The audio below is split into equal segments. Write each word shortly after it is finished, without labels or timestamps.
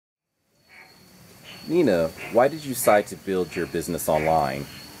Nina, why did you decide to build your business online?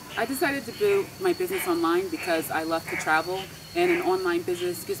 I decided to build my business online because I love to travel, and an online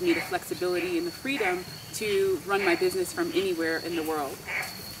business gives me the flexibility and the freedom to run my business from anywhere in the world.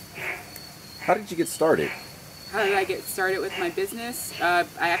 How did you get started? How did I get started with my business? I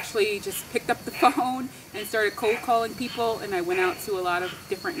actually just picked up the phone and started cold calling people, and I went out to a lot of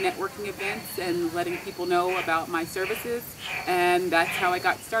different networking events and letting people know about my services, and that's how I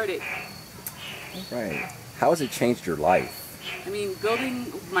got started. Right. How has it changed your life? I mean, building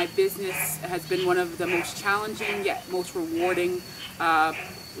my business has been one of the most challenging yet most rewarding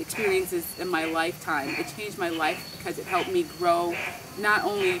experiences in my lifetime. It changed my life because it helped me grow not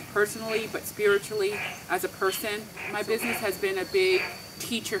only personally but spiritually as a person. My business has been a big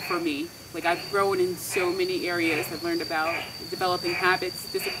teacher for me. Like, I've grown in so many areas. I've learned about developing habits,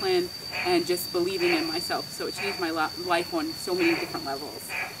 discipline, and just believing in myself. So it changed my life on so many different levels.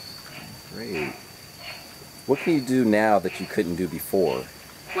 Great. What can you do now that you couldn't do before?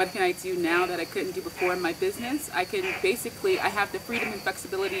 What can I do now that I couldn't do before in my business? I have the freedom and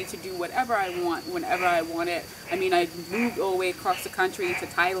flexibility to do whatever I want, whenever I want it. I mean, I moved all the way across the country to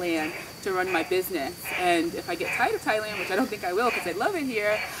Thailand to run my business. And if I get tired of Thailand, which I don't think I will because I love it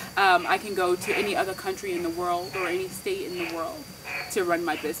here, I can go to any other country in the world or any state in the world to run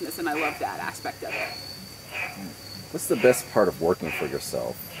my business. And I love that aspect of it. What's the best part of working for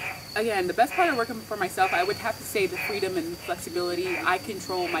yourself? Again, the best part of working for myself, I would have to say the freedom and flexibility. I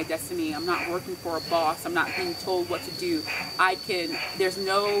control my destiny. I'm not working for a boss. I'm not being told what to do. There's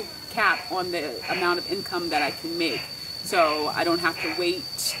no cap on the amount of income that I can make. So I don't have to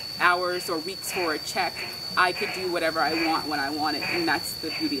wait hours or weeks for a check. I could do whatever I want when I want it, and that's the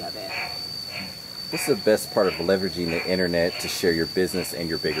beauty of it. What's the best part of leveraging the internet to share your business and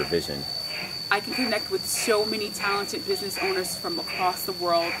your bigger vision? I can connect with so many talented business owners from across the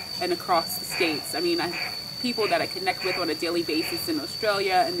world and across the states. I mean, I have people that I connect with on a daily basis in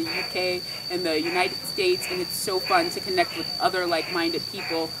Australia and the UK and the United States, and it's so fun to connect with other like-minded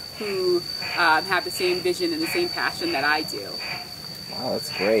people who have the same vision and the same passion that I do. Wow,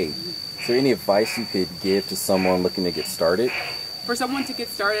 that's great. Is there any advice you could give to someone looking to get started? For someone to get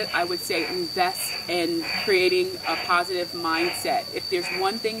started, I would say invest in creating a positive mindset. If there's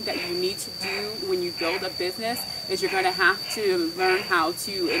one thing that you need to do when you build a business, is you're going to have to learn how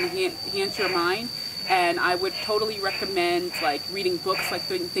to enhance your mind. And I would totally recommend like reading books like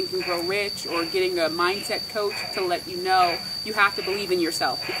Think and Grow Rich, or getting a mindset coach to let you know you have to believe in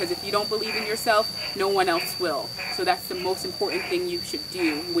yourself, because if you don't believe in yourself, no one else will. So that's the most important thing you should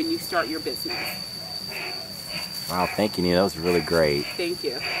do when you start your business. Wow, thank you, Nina. That was really great. Thank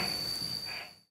you.